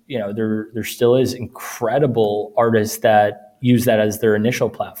was, there still is incredible artists that use that as their initial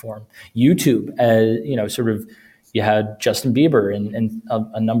platform. YouTube, sort of, you had Justin Bieber and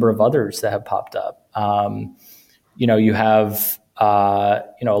a number of others that have popped up. You have, a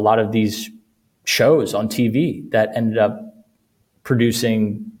lot of these shows on TV that ended up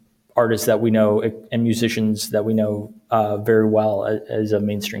producing artists that we know and musicians that we know very well as a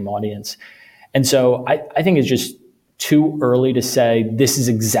mainstream audience. And so I think it's just too early to say this is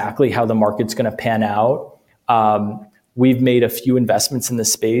exactly how the market's going to pan out. We've made a few investments in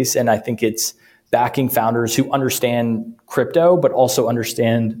this space, and I think it's backing founders who understand crypto, but also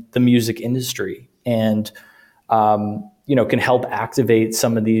understand the music industry and can help activate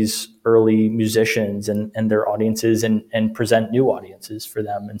some of these early musicians and their audiences and present new audiences for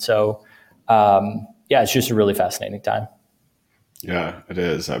them. And so, it's just a really fascinating time. Yeah, it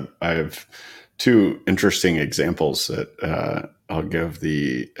is. I have two interesting examples that I'll give.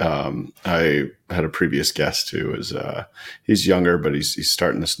 I had a previous guest who is he's younger, but he's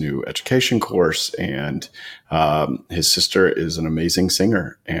starting this new education course, and his sister is an amazing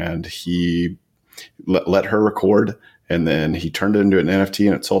singer, and he let her record. And then he turned it into an NFT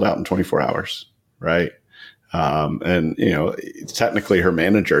and it sold out in 24 hours. Right. And, technically her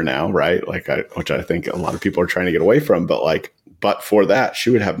manager now, right. Which I think a lot of people are trying to get away from, but for that, she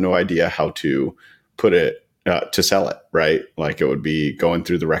would have no idea how to put it, to sell it. Right. Like it would be going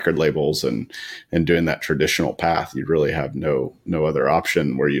through the record labels and doing that traditional path. You'd really have no other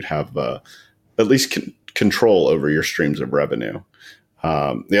option where you'd have, at least control over your streams of revenue.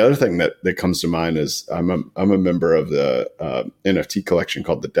 The other thing that comes to mind is I'm a member of the NFT collection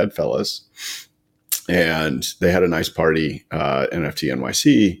called the Dead Fellas, and they had a nice party, NFT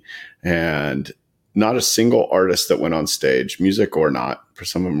NYC, and not a single artist that went on stage, music or not. For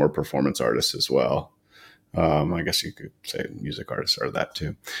some of them were performance artists as well. I guess you could say music artists are that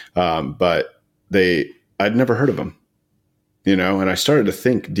too. But I'd never heard of them, and I started to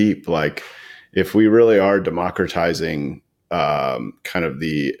think deep, like if we really are democratizing kind of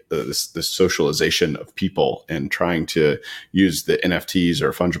the socialization of people and trying to use the NFTs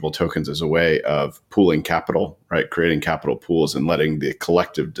or fungible tokens as a way of pooling capital, right? Creating capital pools and letting the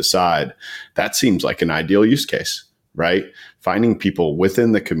collective decide. That seems like an ideal use case, right? Finding people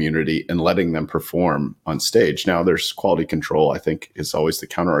within the community and letting them perform on stage. Now there's quality control, I think, is always the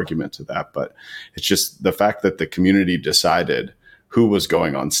counter argument to that, but it's just the fact that the community decided, who was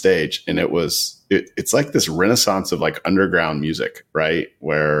going on stage. And it's like this renaissance of like underground music, right?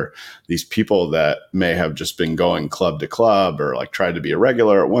 Where these people that may have just been going club to club or like tried to be a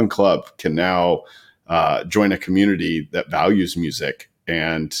regular at one club can now join a community that values music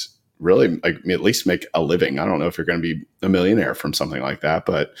and really like at least make a living. I don't know if you're going to be a millionaire from something like that,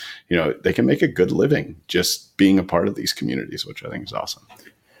 but they can make a good living just being a part of these communities, which I think is awesome.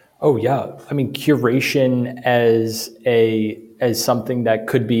 Oh yeah. I mean, curation as something that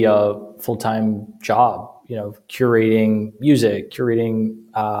could be a full-time job, curating music, curating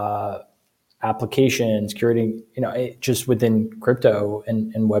applications, curating, just within crypto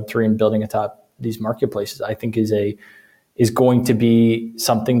and Web3 and building atop these marketplaces, I think is going to be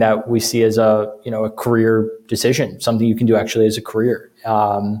something that we see as a career decision, something you can do actually as a career.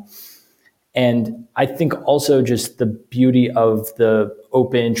 And I think also just the beauty of the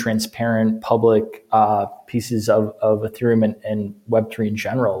open, transparent, public pieces of Ethereum and Web3 in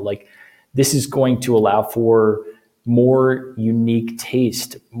general, like this is going to allow for more unique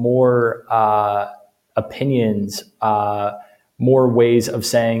taste, more opinions, more ways of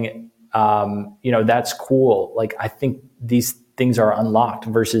saying, that's cool. Like, I think these things are unlocked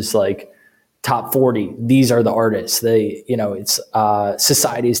versus like top 40. These are the artists. It's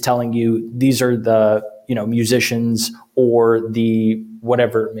society is telling you these are the, musicians or the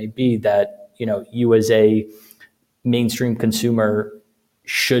whatever it may be that, you as a mainstream consumer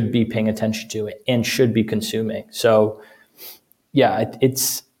should be paying attention to it and should be consuming. So yeah,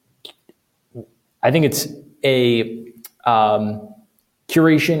 I think it's a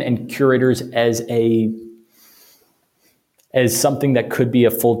curation and curators as something that could be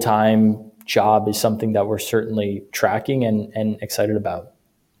a full-time job is something that we're certainly tracking and excited about.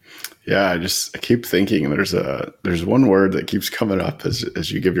 Yeah, I keep thinking there's one word that keeps coming up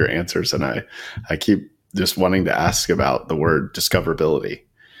as you give your answers, and I keep just wanting to ask about the word discoverability,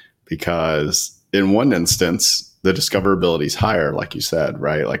 because in one instance the discoverability is higher, like you said,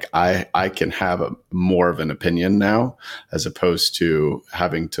 right? Like I can have more of an opinion now as opposed to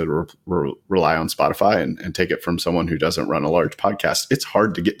having to rely on Spotify and take it from someone who doesn't run a large podcast. It's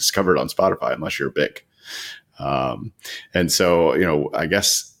hard to get discovered on Spotify unless you're big. And so, I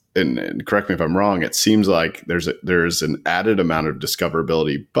guess, and correct me if I'm wrong, it seems like there's an added amount of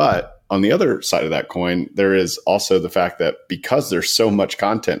discoverability, but on the other side of that coin, there is also the fact that because there's so much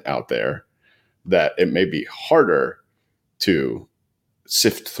content out there, that it may be harder to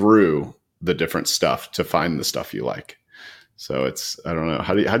sift through the different stuff to find the stuff you like. So I don't know.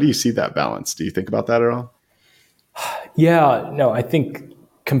 How do you see that balance? Do you think about that at all? Yeah, no, I think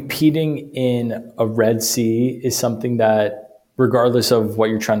competing in a Red Sea is something that regardless of what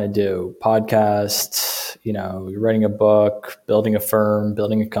you're trying to do, podcasts, you're writing a book, building a firm,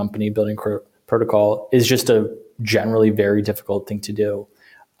 building a company, building protocol is just a generally very difficult thing to do.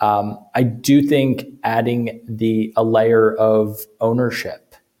 I do think adding a layer of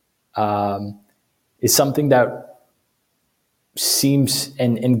ownership is something that seems,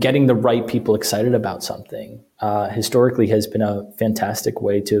 and getting the right people excited about something historically has been a fantastic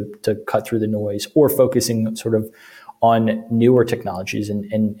way to cut through the noise, or focusing sort of on newer technologies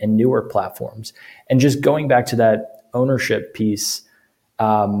and newer platforms. And just going back to that ownership piece,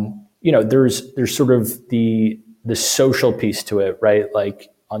 there's sort of the social piece to it, right? Like,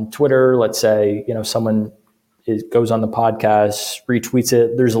 on Twitter, let's say, someone goes on the podcast, retweets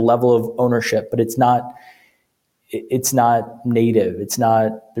it. There's a level of ownership, but it's not native.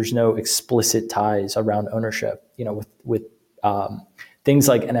 There's no explicit ties around ownership. With things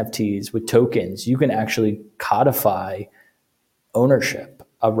like NFTs, with tokens, you can actually codify ownership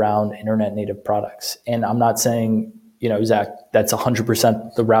around internet native products. And I'm not saying, Zach, that's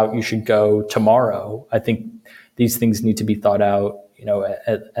 100% the route you should go tomorrow. I think these things need to be thought out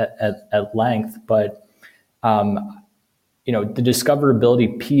at length, but the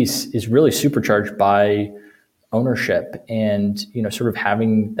discoverability piece is really supercharged by ownership and sort of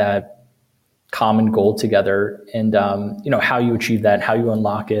having that common goal together, and how you achieve that, how you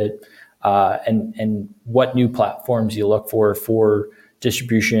unlock it, and what new platforms you look for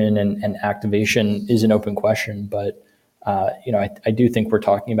distribution and activation is an open question. But I do think we're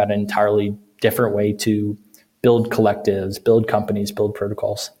talking about an entirely different way to build collectives, build companies, build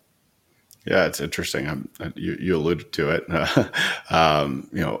protocols. Yeah, it's interesting. You alluded to it.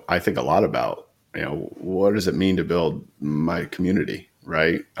 I think a lot about, what does it mean to build my community,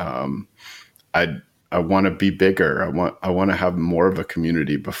 right? I want to be bigger. I want to have more of a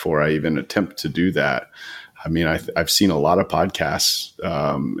community before I even attempt to do that. I mean, I've seen a lot of podcasts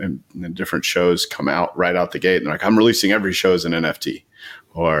and different shows come out right out the gate, and they're like, I'm releasing every show as an NFT.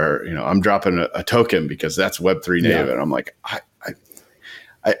 Or, I'm dropping a token because that's Web3 native. Yeah. And I'm like,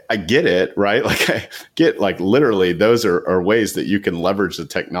 I get it, right? Like I get like literally those are ways that you can leverage the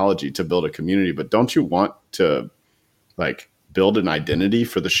technology to build a community, but don't you want to like build an identity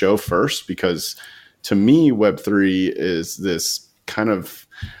for the show first? Because to me, Web3 is this kind of,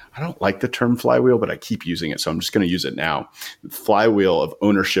 I don't like the term flywheel, but I keep using it. So I'm just going to use it now. Flywheel of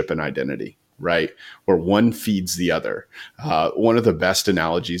ownership and identity, right? Where one feeds the other. One of the best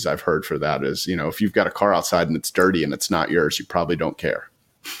analogies I've heard for that is, if you've got a car outside and it's dirty and it's not yours, you probably don't care.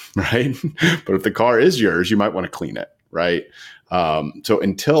 Right. But if the car is yours, you might want to clean it. Right. So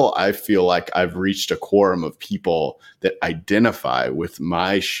until I feel like I've reached a quorum of people that identify with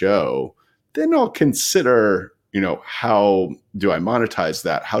my show, then I'll consider, how do I monetize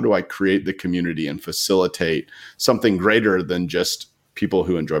that? How do I create the community and facilitate something greater than just people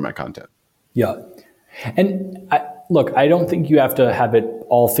who enjoy my content? Yeah. And look, I don't think you have to have it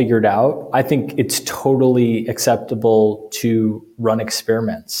all figured out. I think it's totally acceptable to run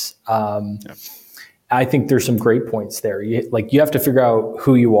experiments. I think there's some great points there. You have to figure out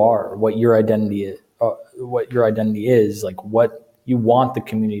who you are, what your identity is, like what you want the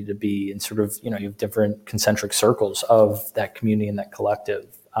community to be, and sort of, you have different concentric circles of that community and that collective,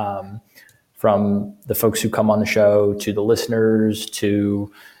 from the folks who come on the show to the listeners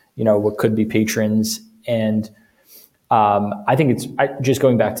to, what could be patrons. And I think it's just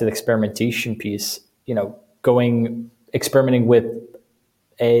going back to the experimentation piece, experimenting with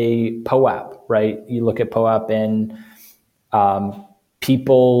a POAP, right? You look at POAP and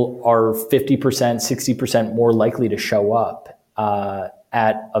people are 50%, 60% more likely to show up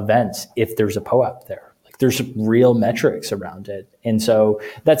at events if there's a POAP there. Like there's real metrics around it. And so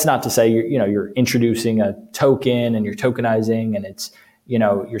that's not to say you're introducing a token and you're tokenizing and it's,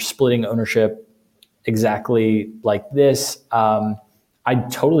 you're splitting ownership exactly like this. I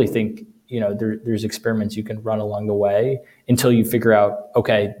totally think, there's experiments you can run along the way until you figure out,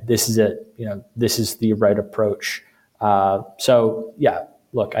 okay, this is it. This is the right approach. So yeah,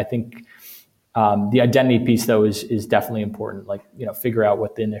 look, I think the identity piece though is definitely important. Like, figure out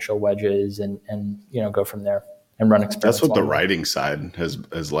what the initial wedge is and go from there and run experiments. That's what the writing side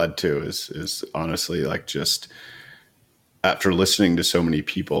has led to is honestly like just after listening to so many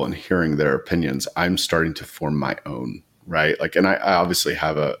people and hearing their opinions, I'm starting to form my own, right? Like, and I obviously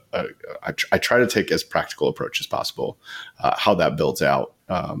have I try to take as practical approach as possible. How that builds out,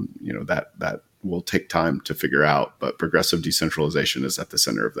 that will take time to figure out, but progressive decentralization is at the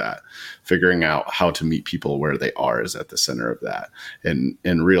center of that. Figuring out how to meet people where they are is at the center of that.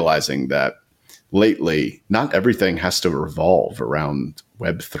 And realizing that lately, not everything has to revolve around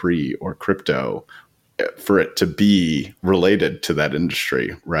Web3 or crypto for it to be related to that industry,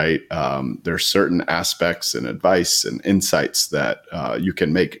 right? There's certain aspects and advice and insights that you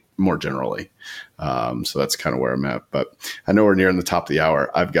can make more generally. So that's kind of where I'm at. But I know we're nearing the top of the hour.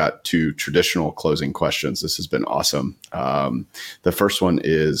 I've got 2 traditional closing questions. This has been awesome. The first one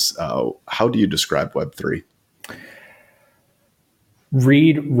is, how do you describe Web3?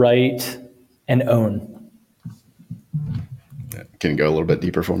 Read, write, and own. Can you go a little bit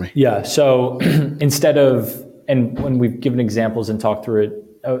deeper for me? Yeah. So instead of, and when we've given examples and talked through it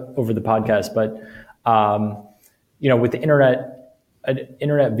over the podcast, but, with the internet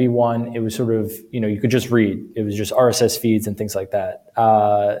V1, it was sort of, you could just read. It was just RSS feeds and things like that.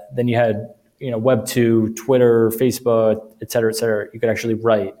 Then you had, Web 2, Twitter, Facebook, et cetera, you could actually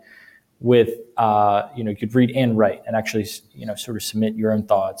write with, you could read and write and actually, sort of submit your own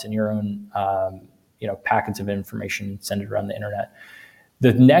thoughts and your own, packets of information, send it around the internet.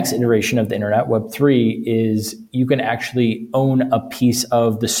 The next iteration of the internet, Web3, is you can actually own a piece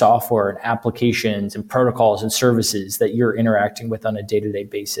of the software and applications and protocols and services that you're interacting with on a day-to-day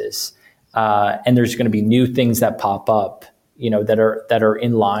basis. And there's going to be new things that pop up, that are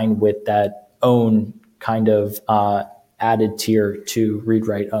in line with that own kind of added tier to read,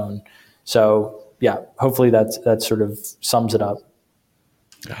 write, own. So yeah, hopefully that sort of sums it up.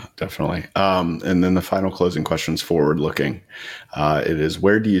 Yeah, definitely. And then the final closing question is forward looking. It is,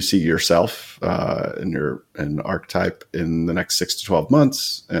 where do you see yourself in Archetype in the next 6 to 12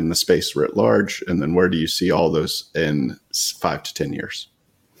 months and the space writ large? And then where do you see all those in 5 to 10 years?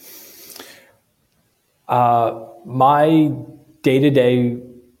 My day-to-day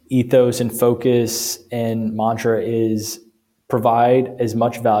ethos and focus and mantra is provide as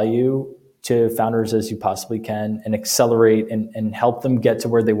much value to founders as you possibly can and accelerate and help them get to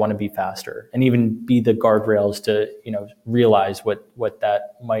where they want to be faster and even be the guardrails to, realize what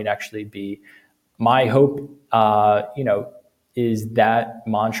that might actually be. My hope, is that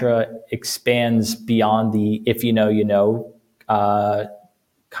mantra expands beyond the, if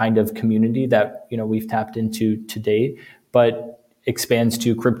kind of community that, we've tapped into to date, but expands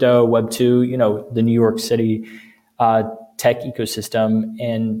to crypto, Web 2, the New York City tech ecosystem,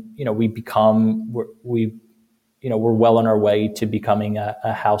 and we're well on our way to becoming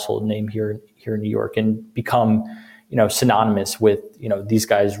a household name here in New York, and become synonymous with these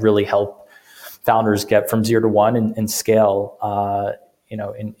guys really help founders get from 0 to 1 and scale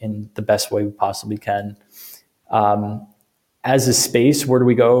in the best way we possibly can. As a space, where do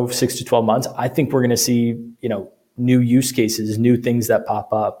we go 6 to 12 months? I think we're going to see new use cases, new things that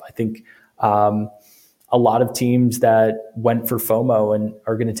pop up. I think a lot of teams that went for FOMO and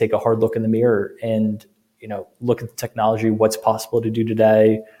are going to take a hard look in the mirror and look at the technology, what's possible to do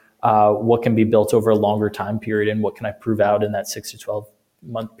today, what can be built over a longer time period, and what can I prove out in that 6 to 12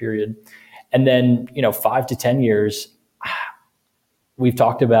 month period. And then 5 to 10 years, we've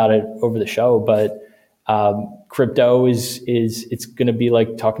talked about it over the show, but crypto is it's going to be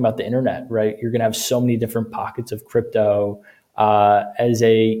like talking about the internet, right? You're going to have so many different pockets of crypto. As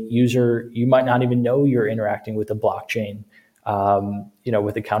a user, you might not even know you're interacting with a blockchain,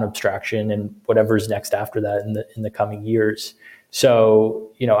 with account abstraction and whatever's next after that in the coming years.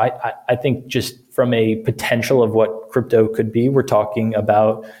 So, I think just from a potential of what crypto could be, we're talking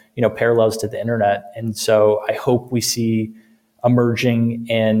about, parallels to the internet. And so I hope we see emerging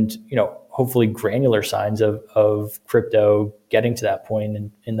and, hopefully granular signs of crypto getting to that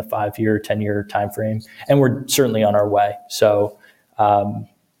point in the 5-year, 10-year timeframe. And we're certainly on our way. So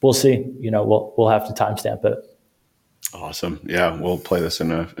we'll see. We'll have to timestamp it. Awesome. Yeah, we'll play this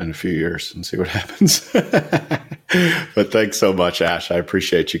in a few years and see what happens. But thanks so much, Ash. I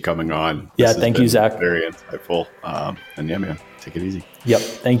appreciate you coming on. Yeah, thank you, Zach. Very insightful. And yeah, man, take it easy. Yep.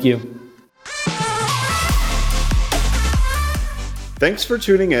 Thank you. Thanks for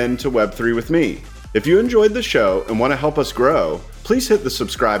tuning in to Web3 with me. If you enjoyed the show and want to help us grow, please hit the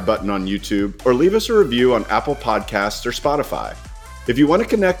subscribe button on YouTube or leave us a review on Apple Podcasts or Spotify. If you want to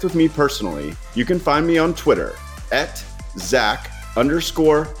connect with me personally, you can find me on Twitter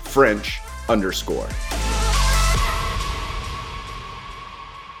 @Zach_French_.